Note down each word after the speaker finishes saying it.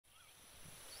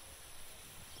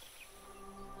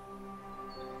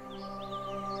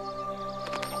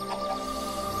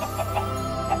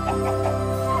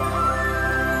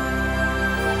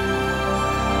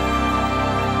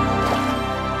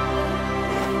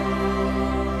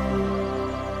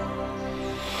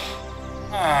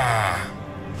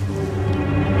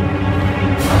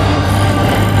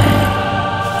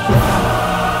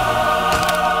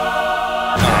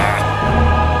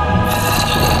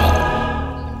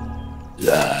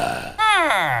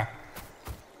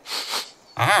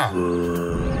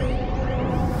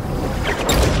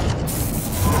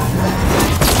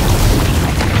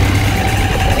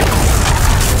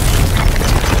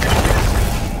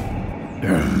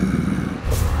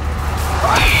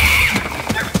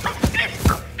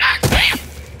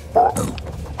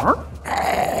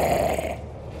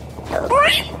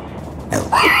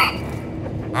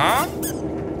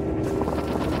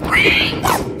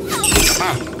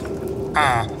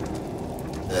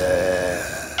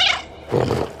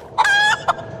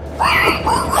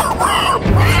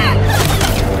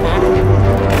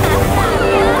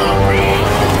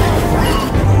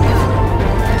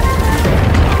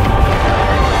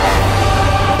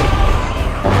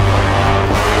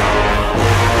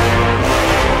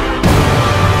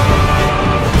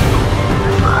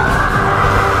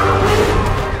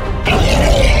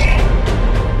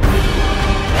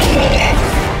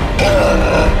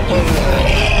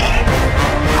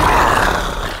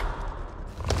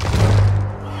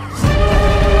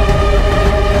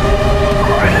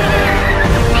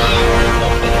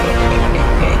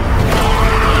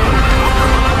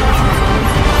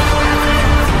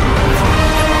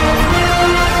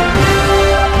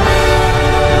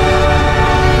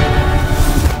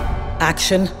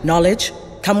Action, knowledge,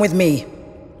 come with me.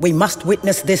 We must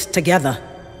witness this together.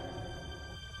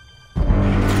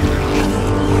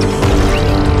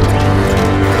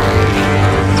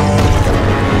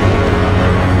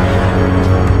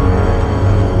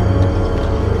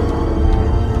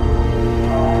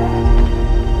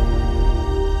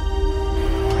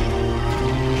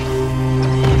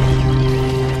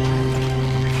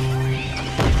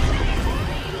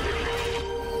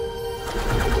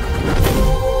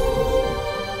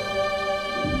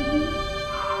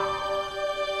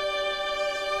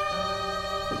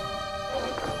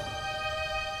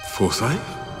 Foresight?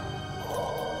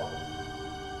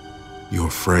 You're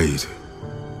afraid.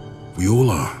 We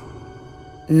all are.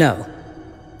 No.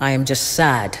 I am just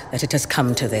sad that it has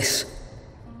come to this.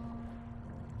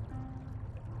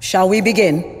 Shall we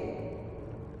begin?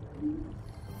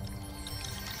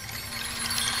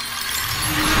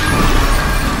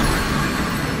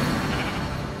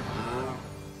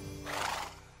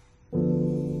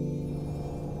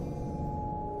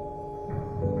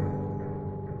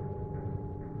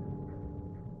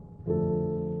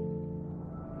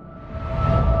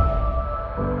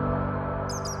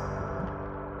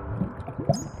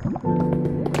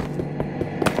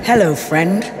 Hello,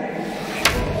 friend.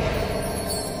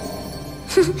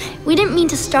 We didn't mean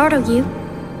to startle you.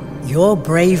 Your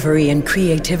bravery and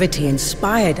creativity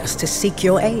inspired us to seek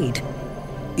your aid.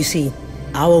 You see,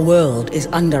 our world is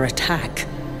under attack.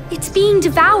 It's being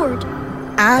devoured.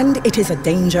 And it is a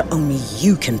danger only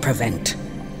you can prevent.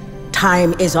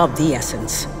 Time is of the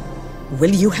essence.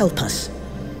 Will you help us?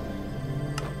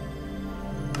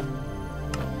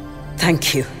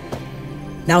 Thank you.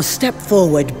 Now step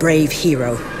forward, brave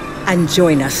hero, and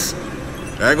join us.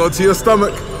 Hang on to your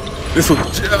stomach. This will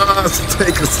just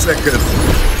take a second.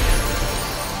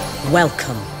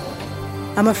 Welcome.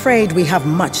 I'm afraid we have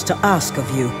much to ask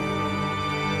of you.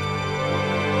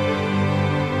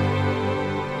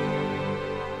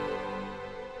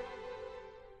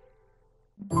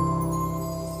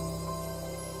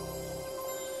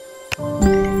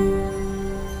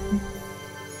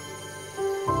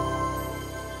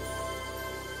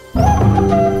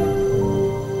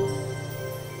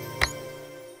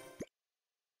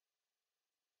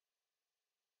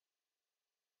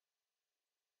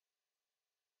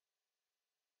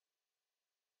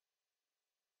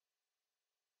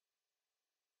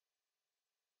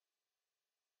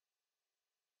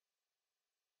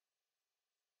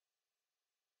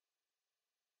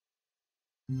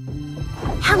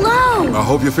 Hello! I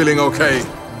hope you're feeling okay.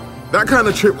 That kind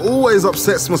of trip always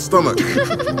upsets my stomach.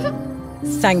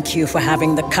 Thank you for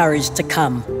having the courage to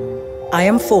come. I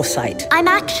am Foresight. I'm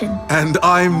Action. And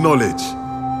I'm Knowledge.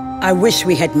 I wish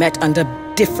we had met under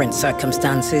different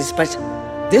circumstances, but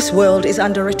this world is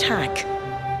under attack,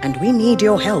 and we need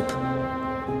your help.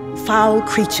 Foul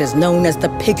creatures known as the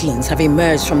Piglins have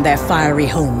emerged from their fiery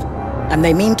home, and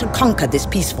they mean to conquer this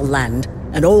peaceful land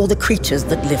and all the creatures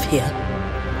that live here.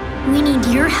 We need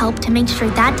your help to make sure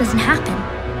that doesn't happen.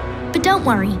 But don't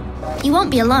worry, you won't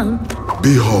be alone.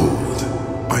 Behold,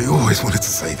 I always wanted to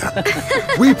say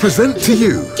that. We present to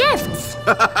you Gifts!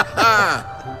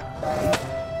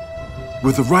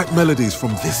 with the right melodies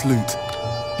from this loot.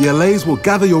 The LAs will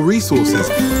gather your resources,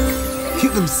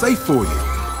 keep them safe for you,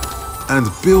 and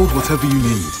build whatever you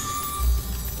need.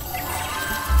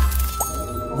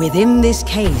 Within this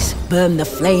case burn the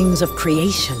flames of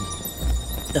creation.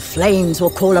 The flames will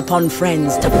call upon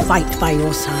friends to fight by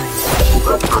your side.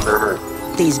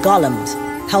 These golems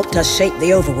helped us shape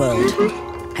the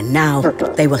Overworld, and now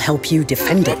they will help you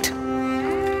defend it.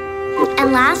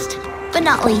 And last, but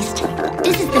not least,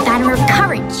 this is the banner of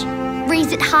courage.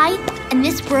 Raise it high, and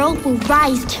this world will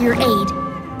rise to your aid.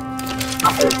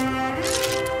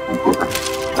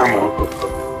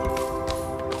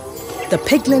 The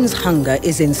Piglin's hunger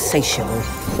is insatiable.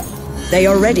 They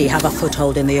already have a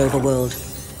foothold in the Overworld.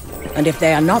 And if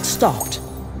they are not stopped,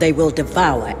 they will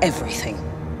devour everything.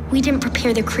 We didn't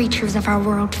prepare the creatures of our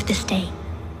world for this day.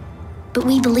 But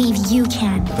we believe you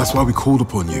can. That's why we called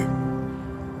upon you.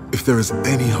 If there is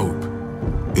any hope,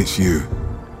 it's you.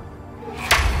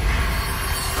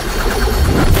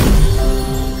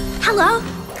 Hello?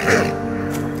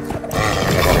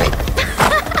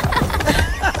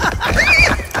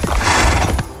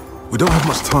 We don't have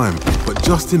much time, but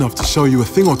just enough to show you a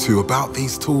thing or two about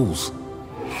these tools.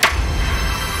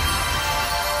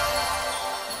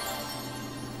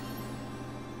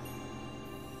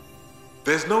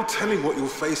 There's no telling what you'll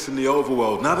face in the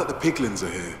Overworld now that the Piglins are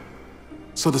here.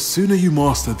 So the sooner you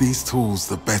master these tools,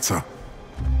 the better.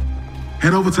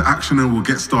 Head over to Action and we'll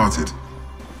get started.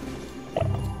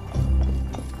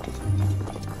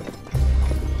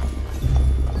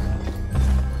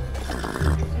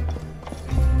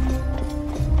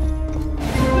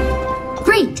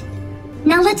 Great!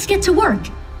 Now let's get to work.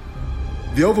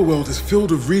 The Overworld is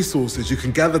filled with resources you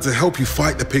can gather to help you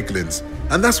fight the Piglins.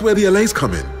 And that's where the allays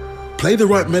come in. Play the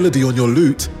right melody on your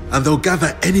lute, and they'll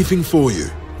gather anything for you.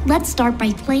 Let's start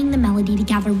by playing the melody to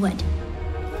gather wood.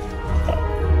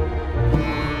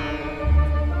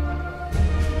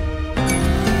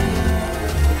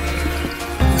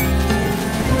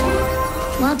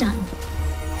 Well done.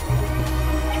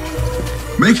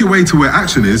 Make your way to where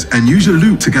Action is and use your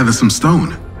lute to gather some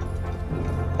stone.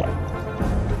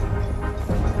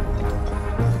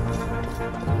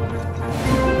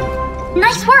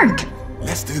 Nice work!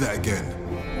 Let's do that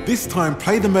again. This time,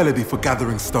 play the melody for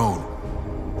gathering stone.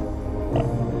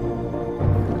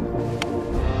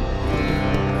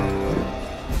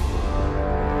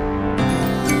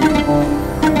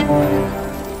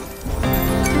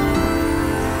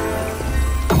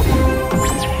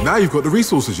 Now you've got the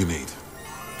resources you need.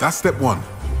 That's step one.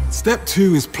 Step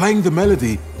two is playing the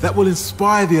melody that will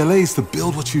inspire the allays to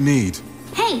build what you need.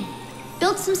 Hey!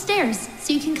 Build some stairs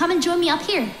so you can come and join me up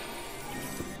here.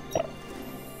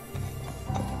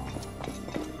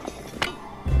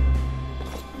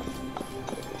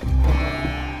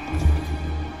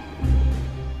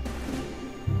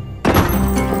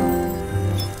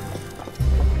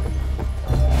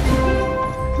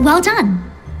 Well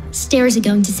done! Stairs are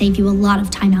going to save you a lot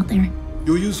of time out there.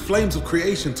 You'll use flames of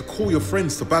creation to call your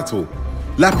friends to battle.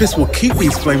 Lapis will keep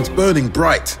these flames burning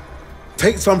bright.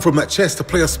 Take some from that chest to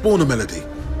play a spawner melody.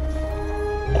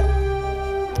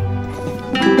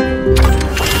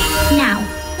 Now,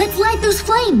 let's light those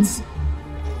flames!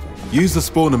 Use the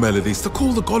spawner melodies to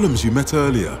call the golems you met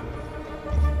earlier.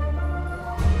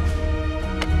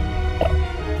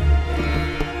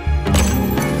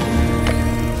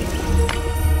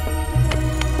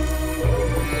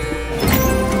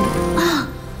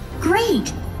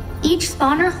 Great! Each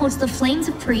spawner holds the flames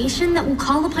of creation that will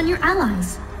call upon your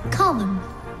allies. Call them.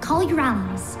 Call your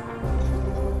allies.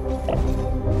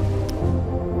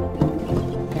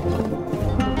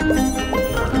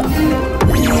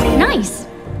 Nice!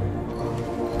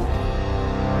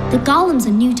 The golems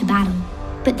are new to battle,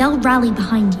 but they'll rally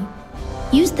behind you.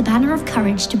 Use the banner of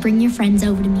courage to bring your friends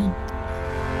over to me.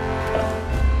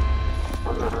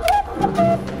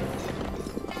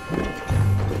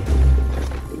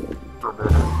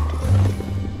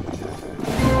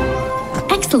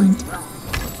 Excellent.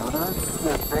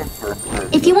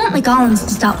 If you want the golems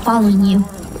to stop following you,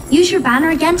 use your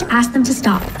banner again to ask them to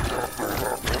stop.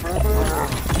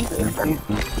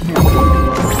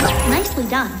 Nicely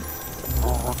done.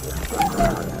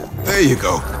 There you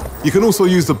go. You can also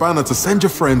use the banner to send your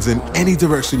friends in any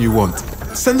direction you want.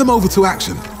 Send them over to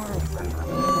Action.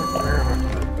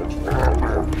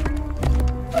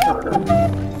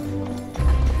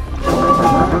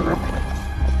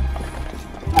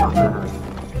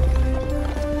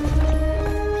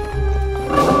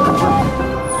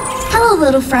 Hello,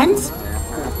 little friends.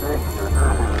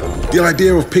 The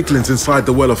idea of piglins inside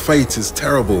the Well of Fate is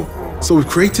terrible. So we've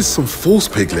created some false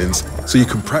piglins so you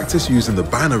can practice using the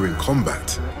banner in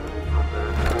combat.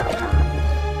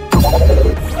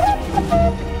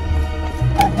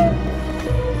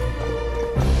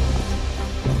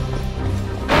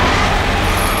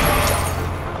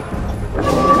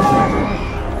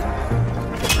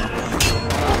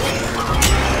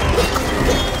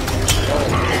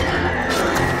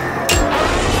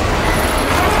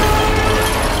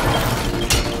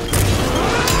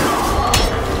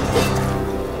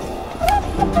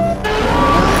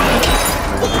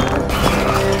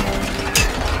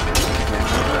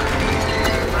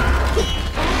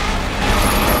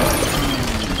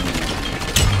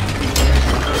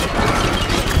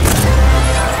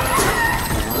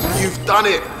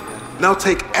 done it! Now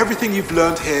take everything you've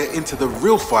learned here into the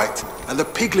real fight, and the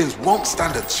Piglins won't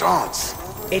stand a chance.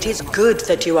 It is good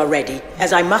that you are ready,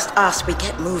 as I must ask we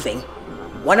get moving.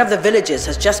 One of the villages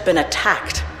has just been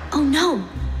attacked. Oh no!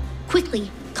 Quickly,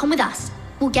 come with us.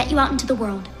 We'll get you out into the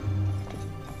world.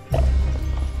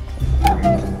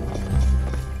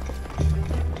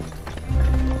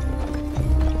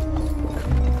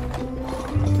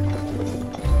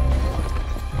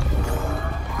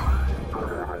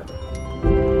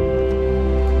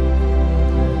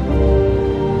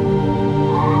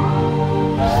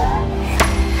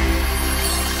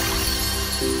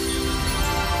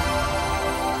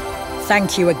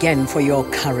 Thank you again for your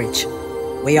courage.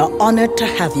 We are honored to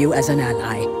have you as an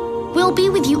ally. We'll be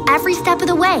with you every step of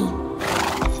the way.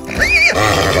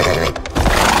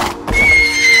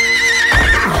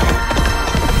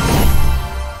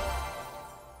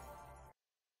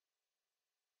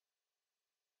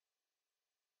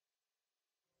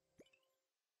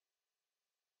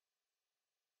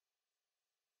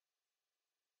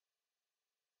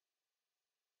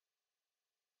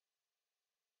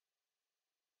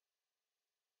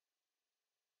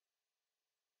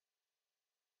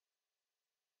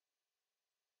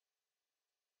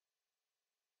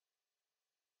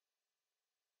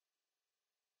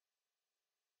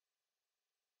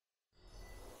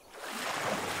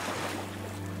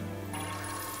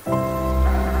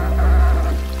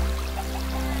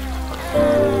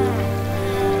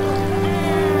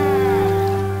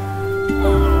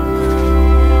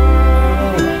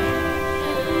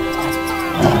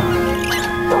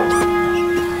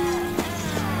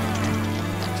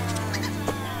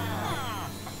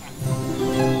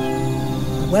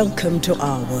 Welcome to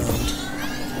our world.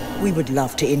 We would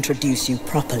love to introduce you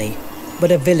properly,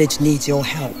 but a village needs your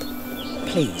help.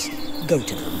 Please, go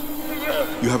to them.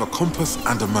 You have a compass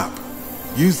and a map.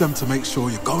 Use them to make sure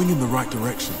you're going in the right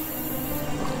direction.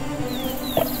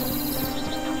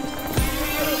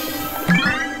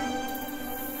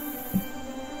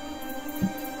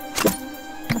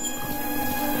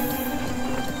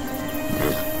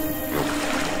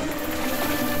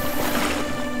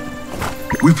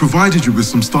 We've provided you with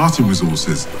some starting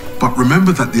resources, but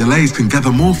remember that the allays can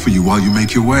gather more for you while you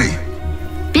make your way.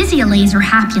 Busy allays or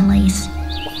happy allays?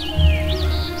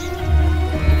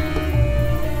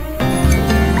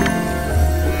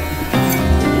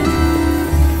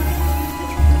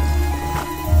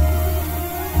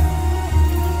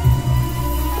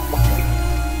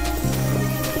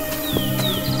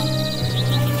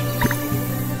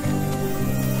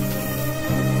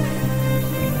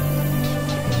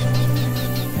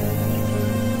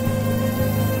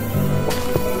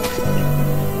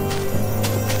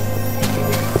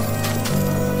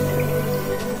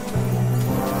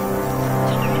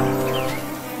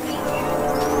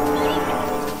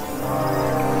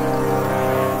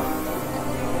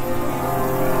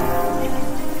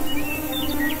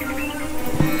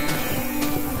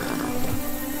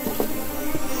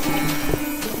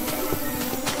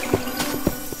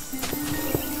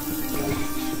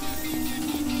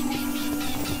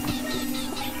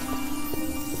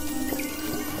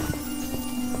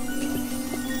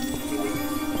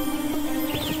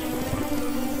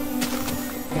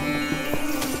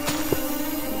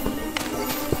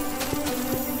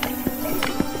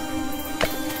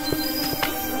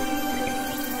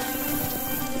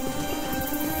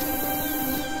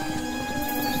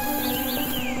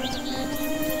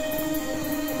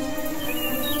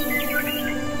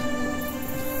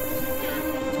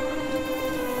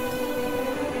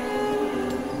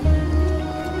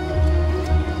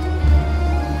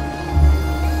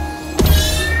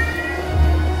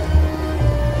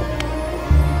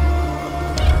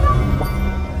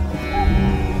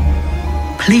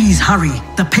 Please hurry.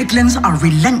 The Piglins are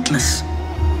relentless.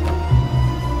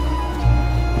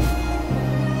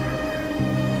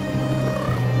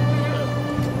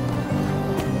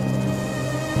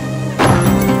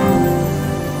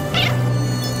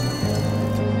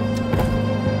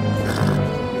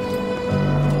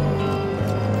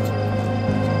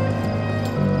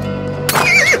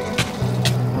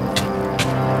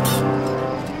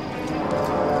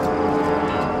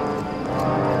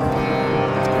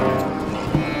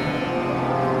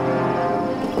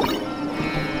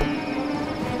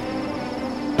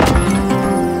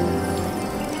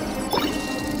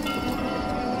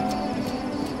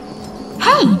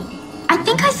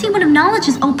 One of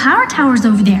Knowledge's old power towers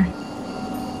over there.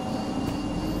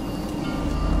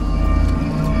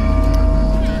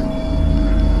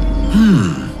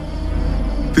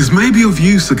 This may be of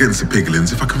use against the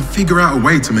Piglins if I can figure out a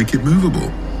way to make it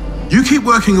movable. You keep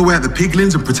working away at the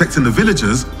piglins and protecting the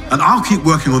villagers, and I'll keep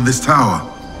working on this tower.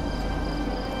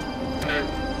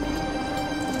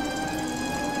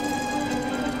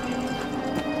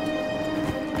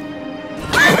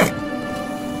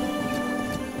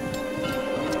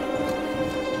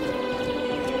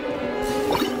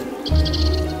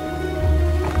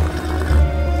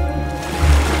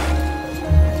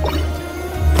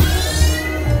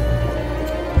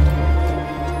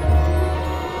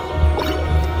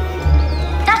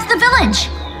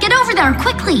 Get over there,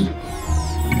 quickly!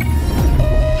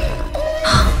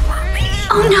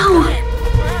 Oh no!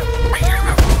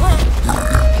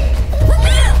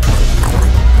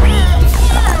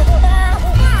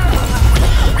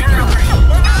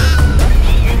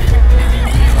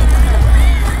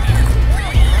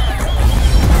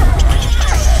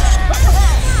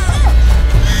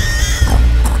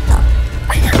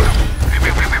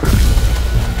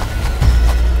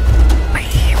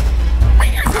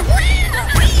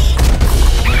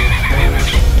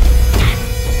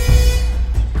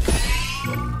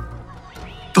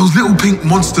 Those little pink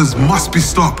monsters must be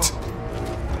stopped.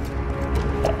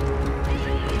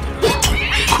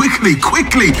 Quickly,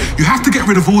 quickly! You have to get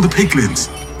rid of all the piglins.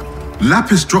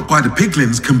 Lapis dropped by the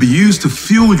piglins can be used to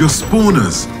fuel your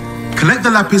spawners. Collect the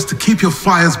lapis to keep your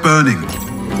fires burning.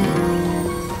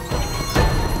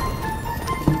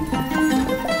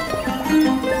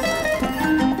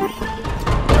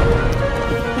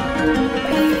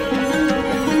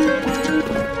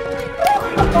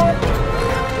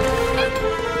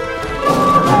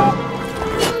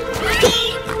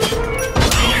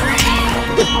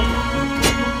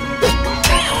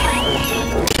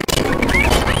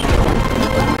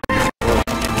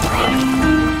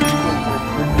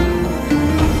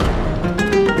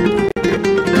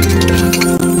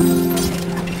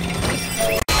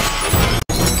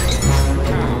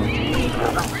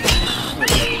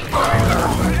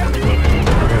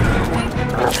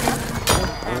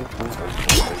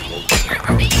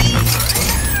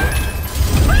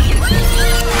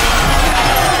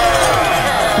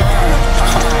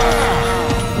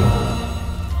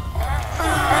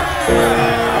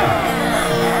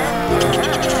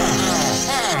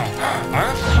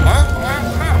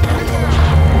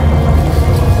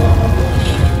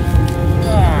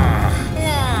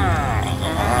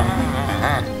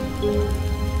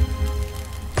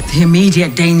 The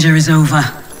immediate danger is over,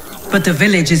 but the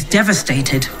village is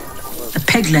devastated. The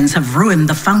piglins have ruined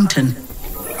the fountain.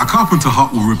 A carpenter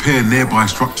hut will repair nearby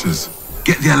structures.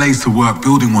 Get the LAs to work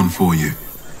building one for you.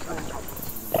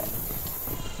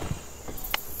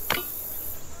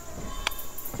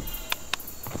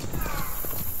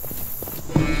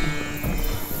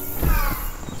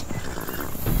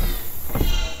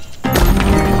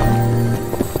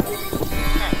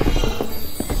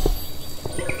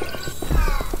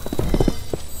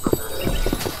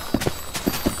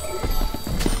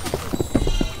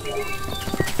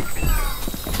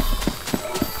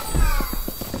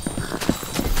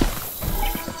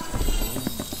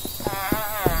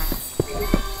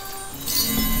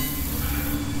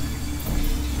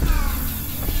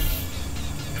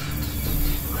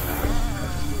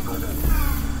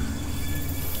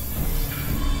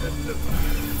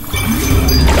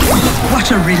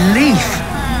 What a relief!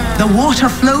 The water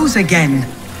flows again.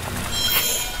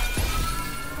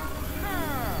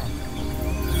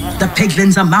 The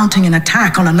piglins are mounting an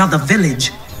attack on another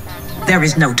village. There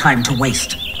is no time to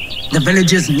waste. The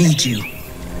villagers need you.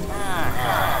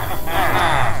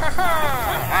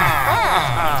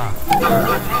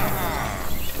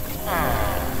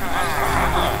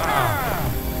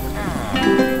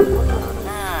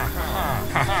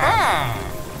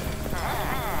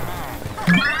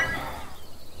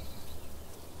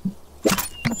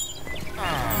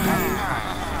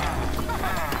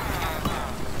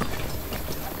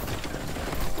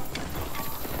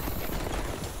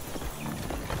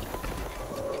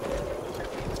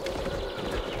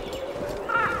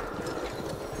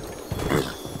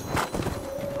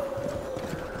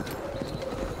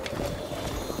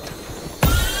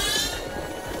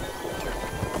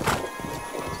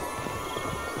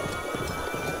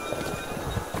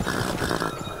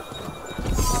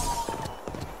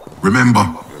 Remember,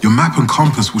 your map and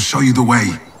compass will show you the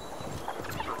way.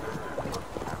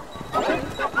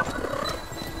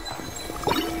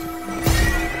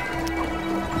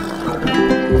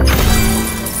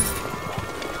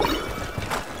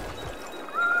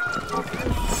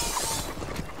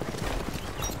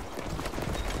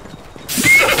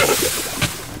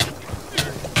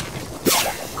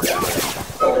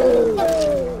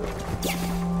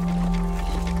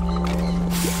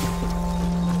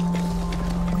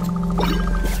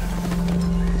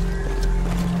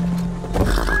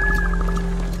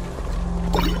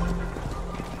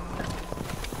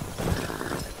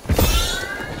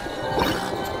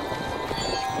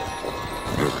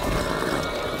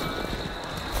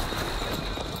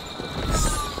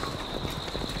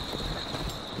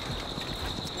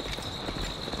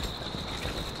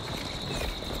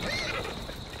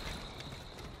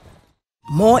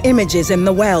 more images in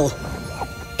the well.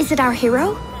 Is it our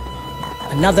hero?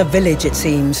 Another village, it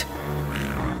seems.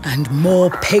 And more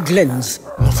piglins.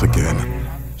 Not again.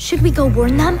 Should we go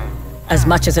warn them? As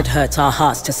much as it hurts our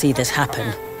hearts to see this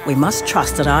happen, we must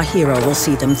trust that our hero will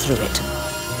see them through it.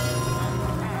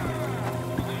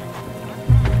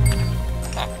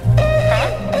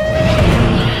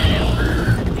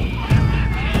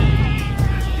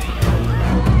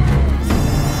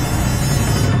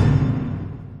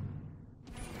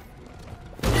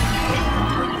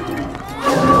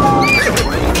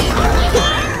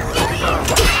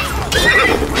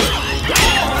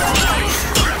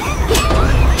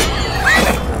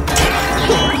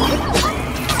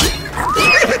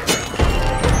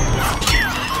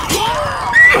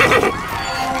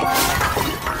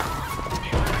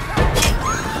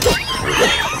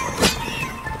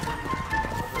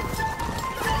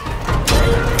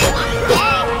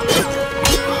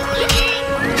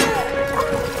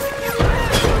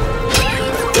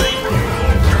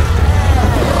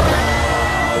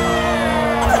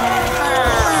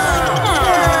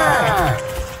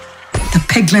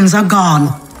 Piglins are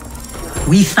gone.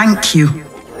 We thank you.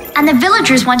 And the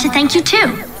villagers want to thank you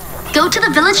too. Go to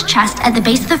the village chest at the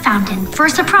base of the fountain for a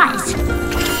surprise.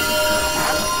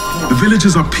 The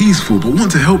villagers are peaceful but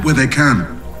want to help where they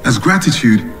can. As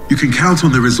gratitude, you can count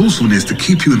on their resourcefulness to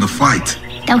keep you in the fight.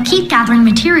 They'll keep gathering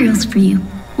materials for you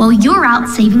while you're out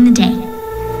saving the day.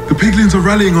 The piglins are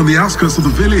rallying on the outskirts of the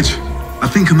village. I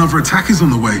think another attack is on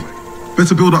the way.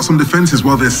 Better build up some defenses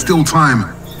while there's still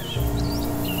time.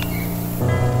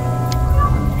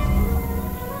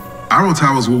 Arrow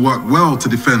towers will work well to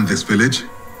defend this village.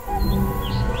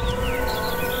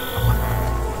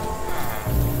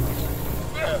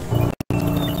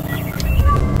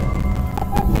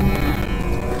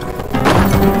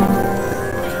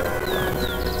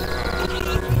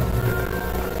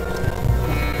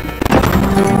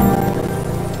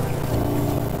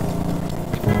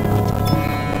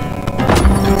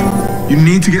 You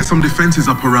need to get some defenses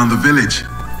up around the village.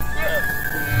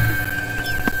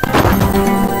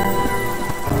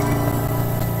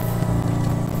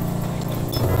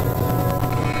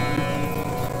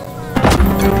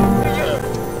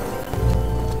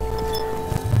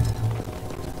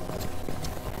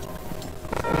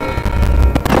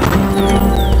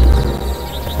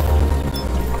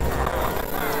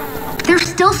 There's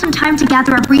still some time to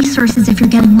gather up resources if you're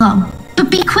getting low,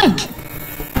 but be quick.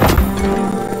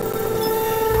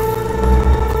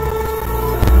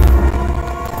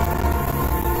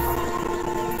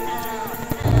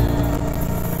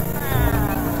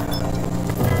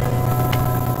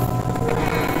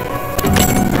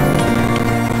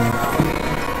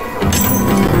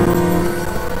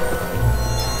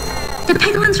 The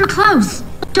piglins are close.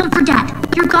 Don't forget,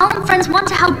 your golem friends want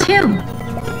to help too.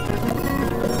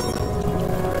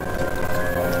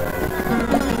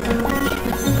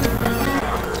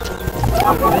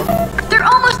 They're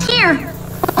almost here!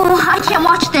 Oh, I can't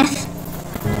watch this.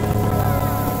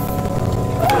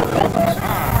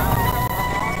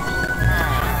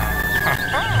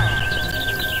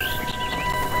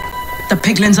 The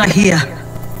piglins are here.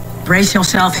 Brace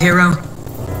yourself, hero.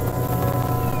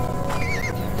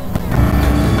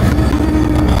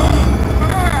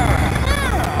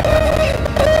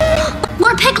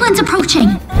 More piglins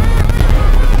approaching!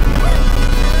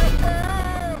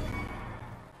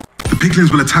 The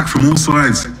piglins will attack from all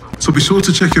sides, so be sure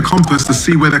to check your compass to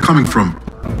see where they're coming from.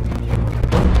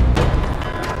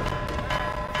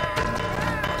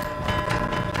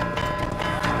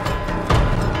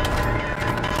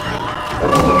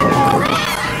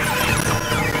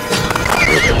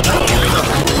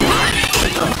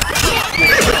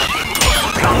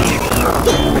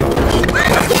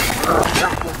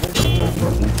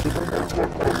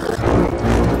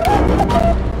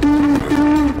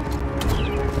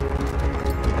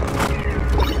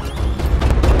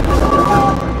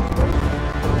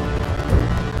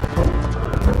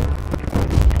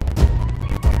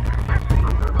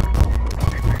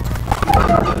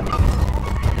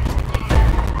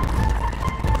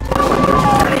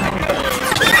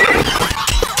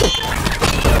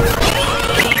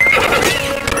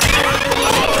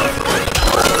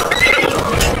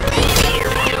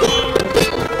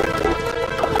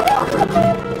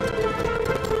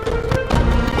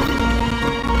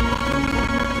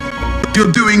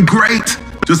 You're doing great!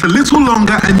 Just a little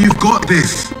longer and you've got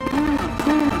this.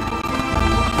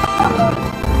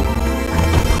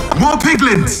 More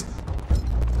piglins!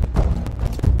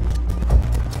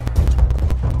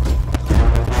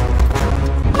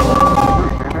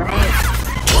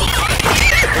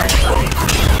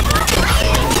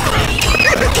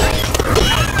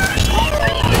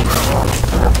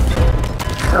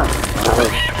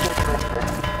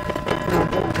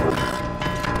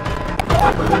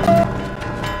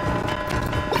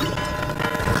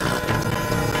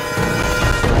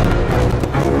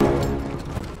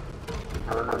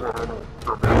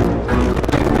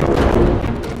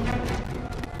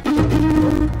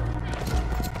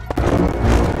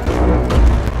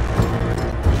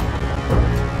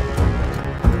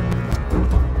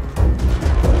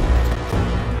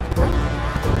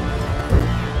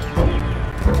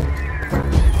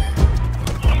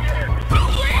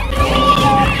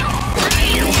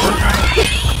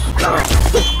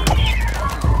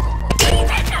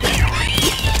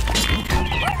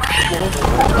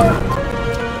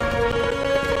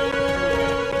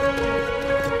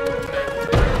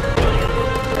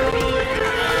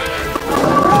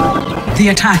 The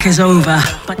attack is over,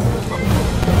 but...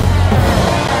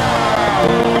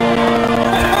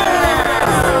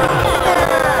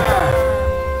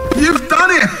 You've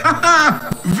done it!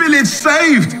 Village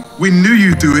saved! We knew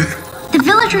you'd do it. The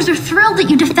villagers are thrilled that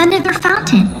you defended their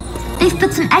fountain. They've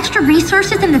put some extra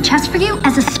resources in the chest for you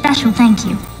as a special thank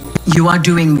you. You are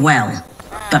doing well.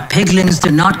 The Piglins do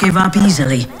not give up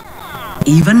easily.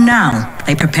 Even now,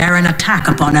 they prepare an attack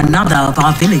upon another of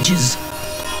our villages.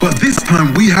 But this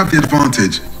time we have the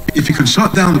advantage. If you can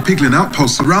shut down the Piglin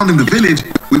outposts surrounding the village,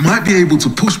 we might be able to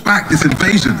push back this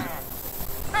invasion.